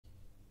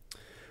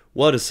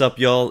What is up,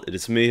 y'all? It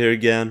is me here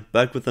again,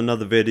 back with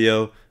another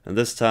video, and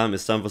this time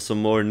it's time for some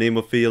more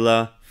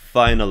NEMOPHILA,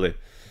 finally.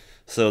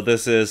 So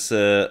this is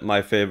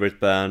my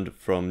favorite band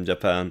from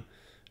Japan,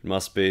 it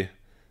must be.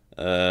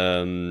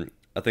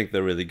 I think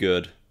they're really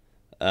good,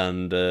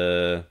 and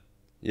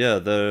yeah,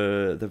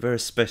 they're very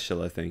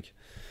special, I think.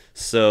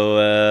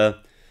 So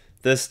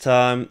this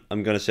time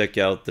I'm gonna check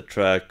out the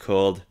track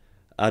called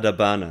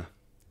ADABANA.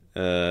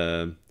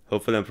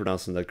 Hopefully I'm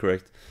pronouncing that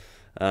correct.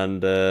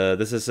 And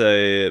this is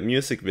a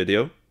music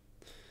video,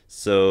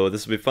 so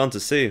this will be fun to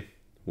see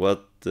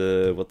what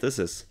this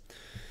is.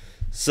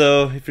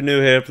 So if you're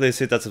new here, please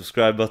hit that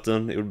subscribe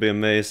button, it would be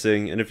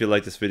amazing. And if you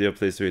like this video,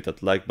 please hit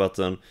that like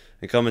button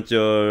and comment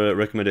your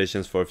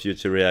recommendations for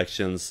future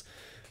reactions.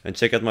 And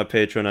check out my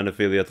Patreon and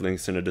affiliate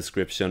links in the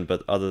description.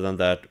 But other than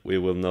that, we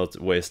will not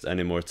waste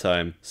any more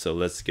time, so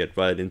let's get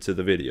right into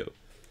the video.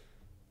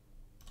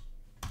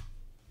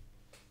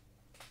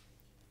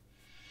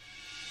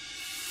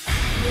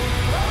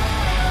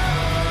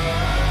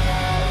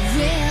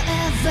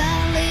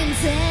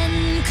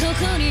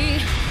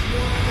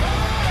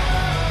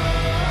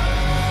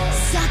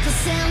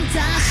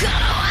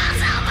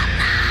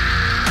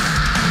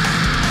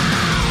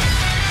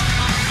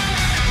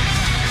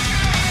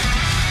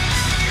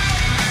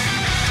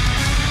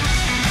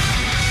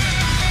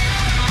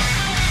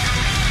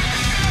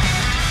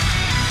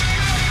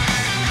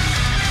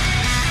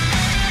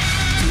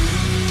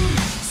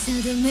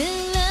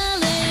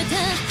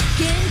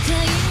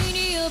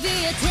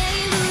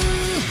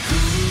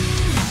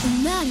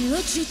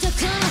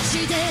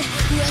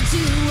 What do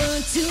you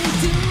want to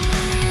do?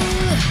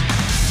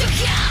 You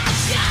can't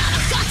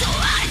got to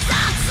what it's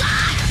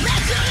outside.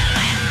 Let go to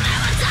it,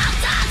 never doubt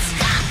that's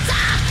got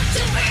time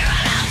to be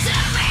right out to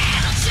me.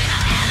 Don't you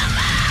know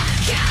anymore?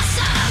 Can't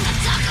stop the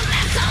talk of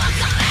me, come on,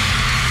 come on.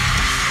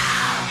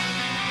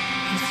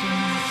 It's your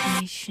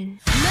imagination.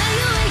 My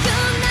way,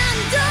 you're not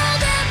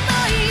golden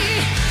boy.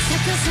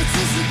 Sakasa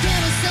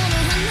tsuzukeru sono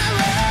hana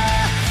wo.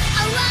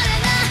 Aware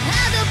na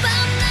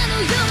adabana no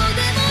you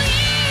de mo ii.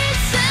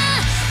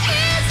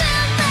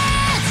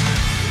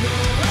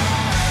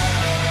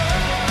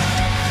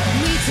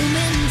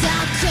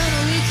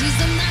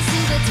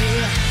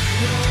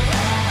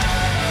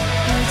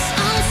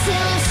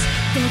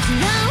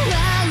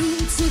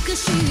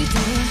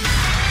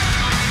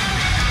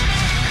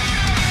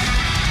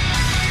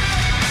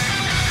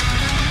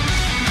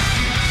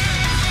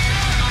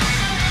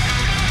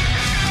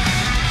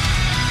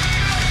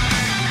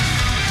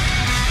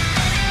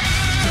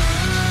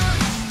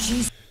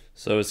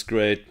 So it's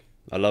great.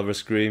 I love her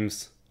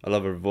screams, I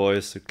love her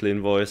voice, her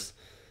clean voice.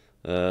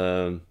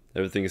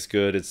 Everything is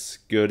good. It's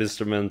good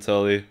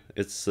instrumentally.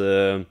 It's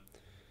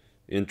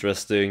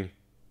interesting.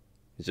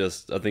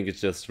 I think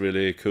it's just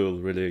really cool,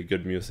 really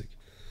good music.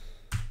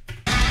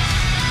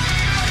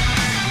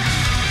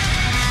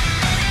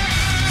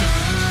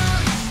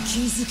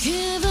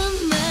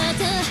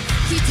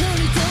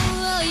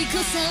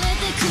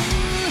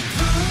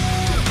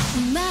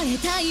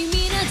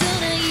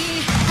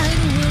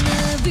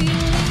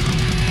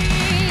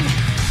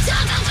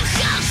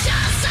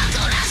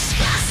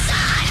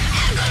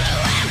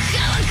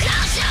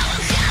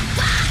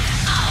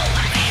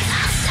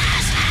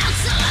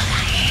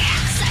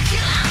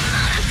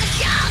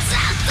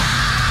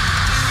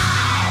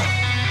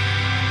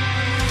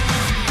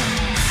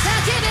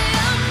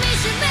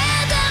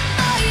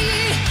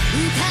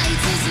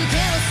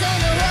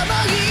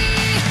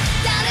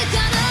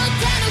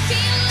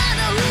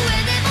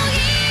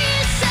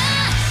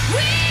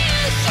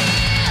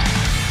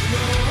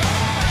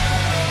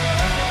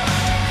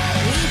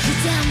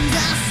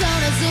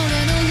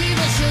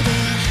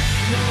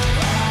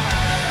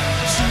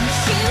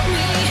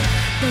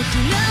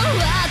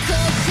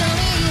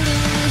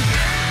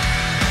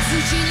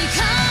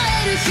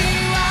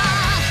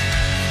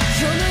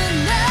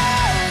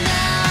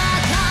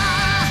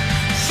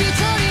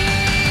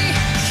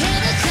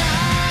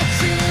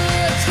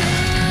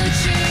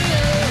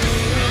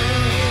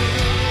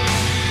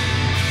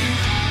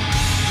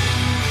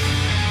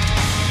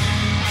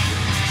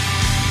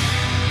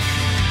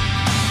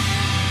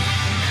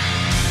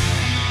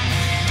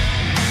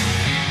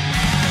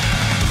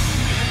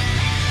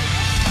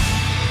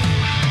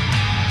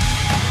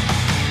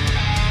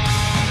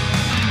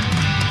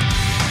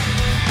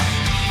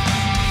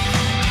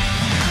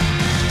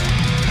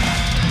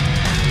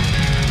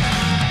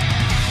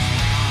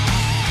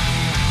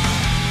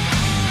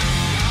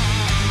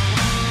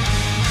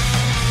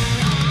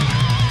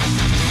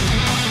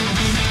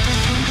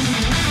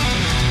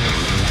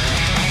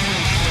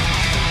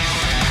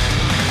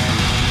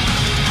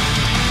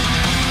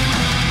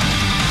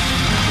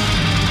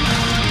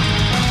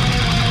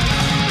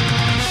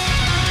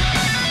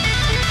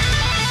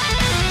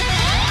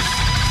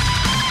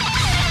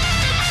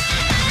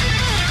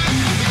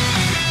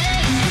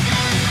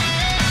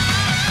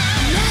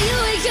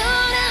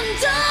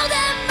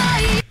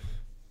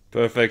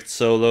 Perfect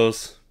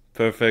solos,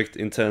 perfect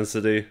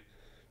intensity,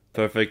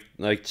 perfect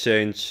like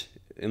change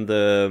in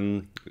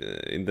the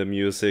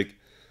music.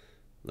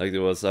 Like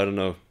there was, I don't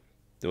know,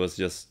 it was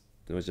just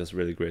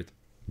really great,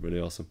 really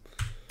awesome.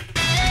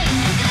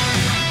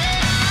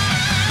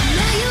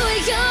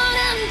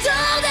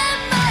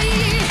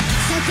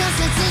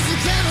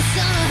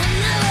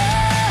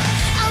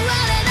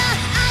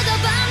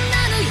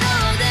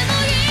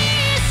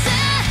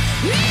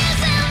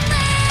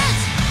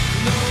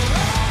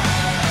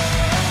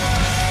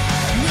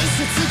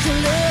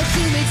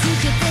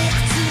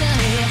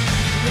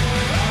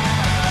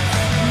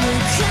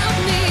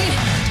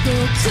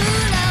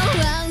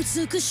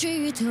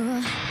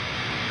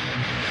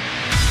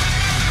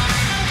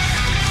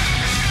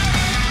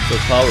 So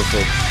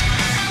powerful.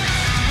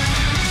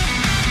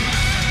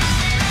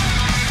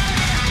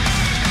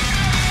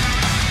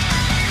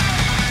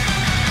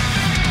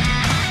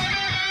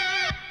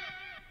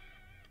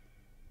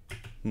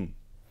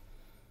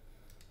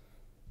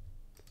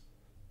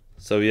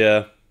 So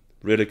yeah,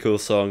 really cool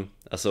song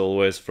as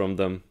always from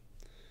them.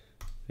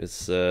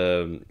 It's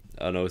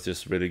I know it's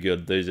just really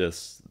good.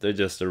 They're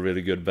just a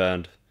really good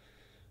band,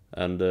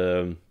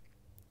 and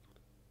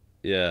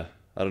yeah,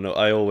 I don't know.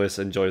 I always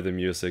enjoy the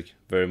music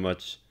very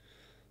much,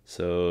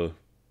 so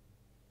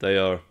they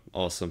are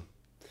awesome.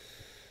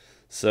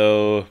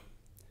 So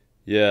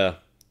yeah,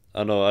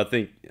 I know. I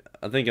think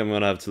I'm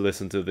gonna have to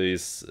listen to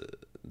these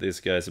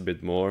guys a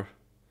bit more,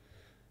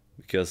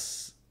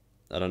 because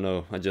I don't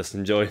know. I just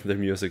enjoy their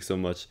music so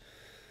much.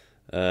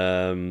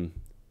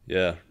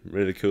 Yeah,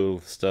 really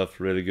cool stuff.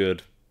 Really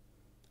good.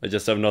 I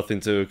just have nothing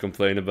to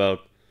complain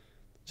about.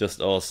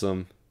 Just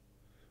awesome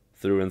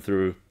through and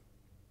through.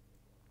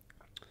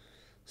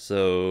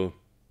 So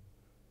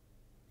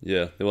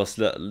yeah, there was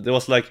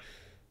like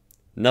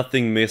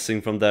nothing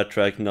missing from that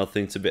track,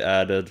 nothing to be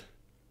added.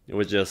 It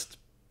was just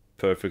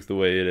perfect the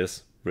way it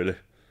is, really.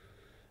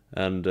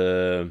 And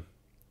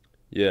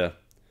yeah,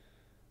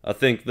 I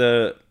think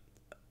they're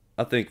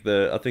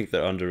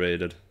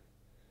underrated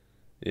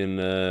in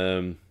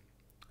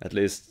at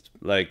least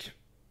like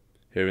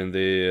here in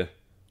the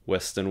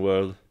Western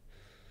world.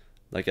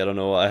 Like, I don't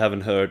know, I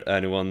haven't heard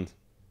anyone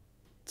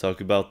talk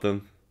about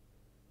them.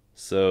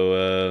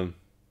 So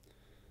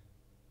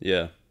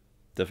yeah,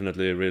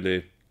 definitely a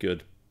really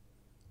good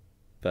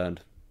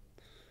band,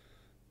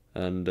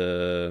 and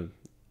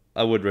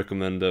I would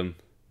recommend them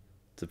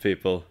to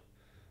people.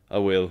 I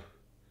will,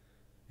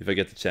 if I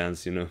get the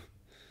chance, you know.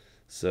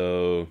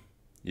 So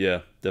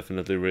yeah,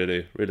 definitely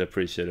really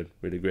appreciate it.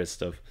 Really great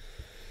stuff.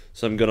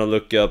 So I'm gonna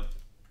look up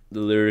the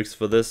lyrics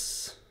for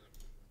this,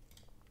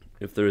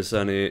 if there is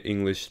any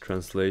English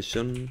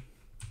translation.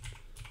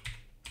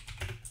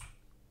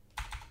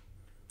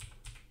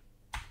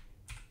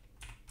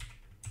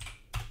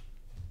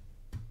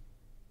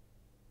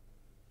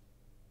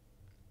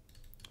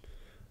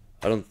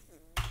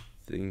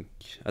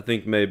 I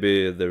think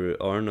maybe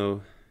there are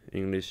no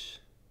English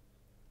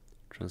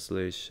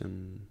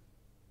translation.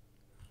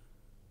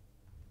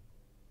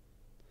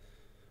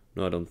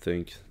 No, I don't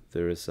think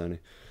there is any.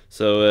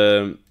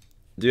 So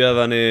do you have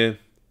any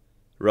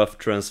rough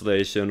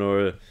translation,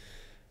 or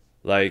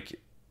like,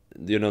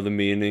 do you know the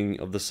meaning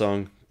of the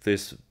song?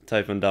 Please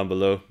type them down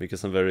below,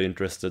 because I'm very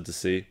interested to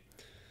see.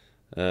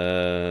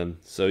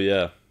 So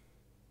yeah,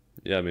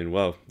 I mean,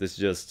 wow, this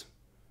is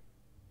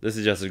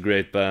just a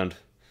great band,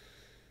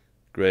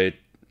 great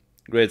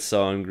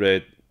song,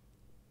 great.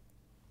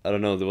 I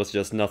don't know, there was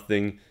just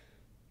nothing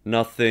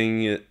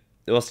uninteresting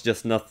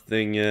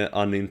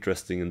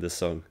in this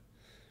song.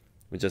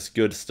 It's just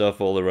good stuff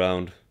all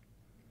around.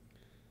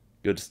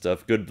 Good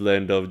stuff, good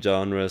blend of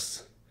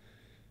genres.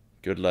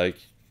 Good, like,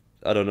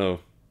 I don't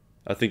know.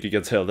 I think you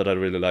can tell that I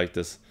really like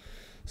this.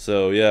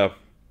 So yeah.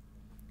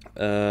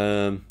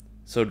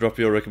 So drop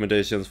your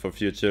recommendations for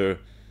future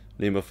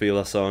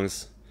NEMOPHILA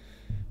songs,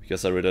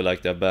 because I really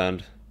like that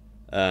band.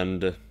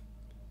 And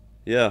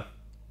yeah,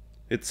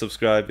 hit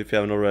subscribe if you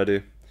haven't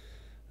already.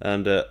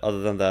 And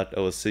other than that, I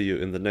will see you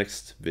in the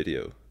next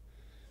video.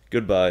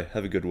 Goodbye,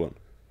 have a good one.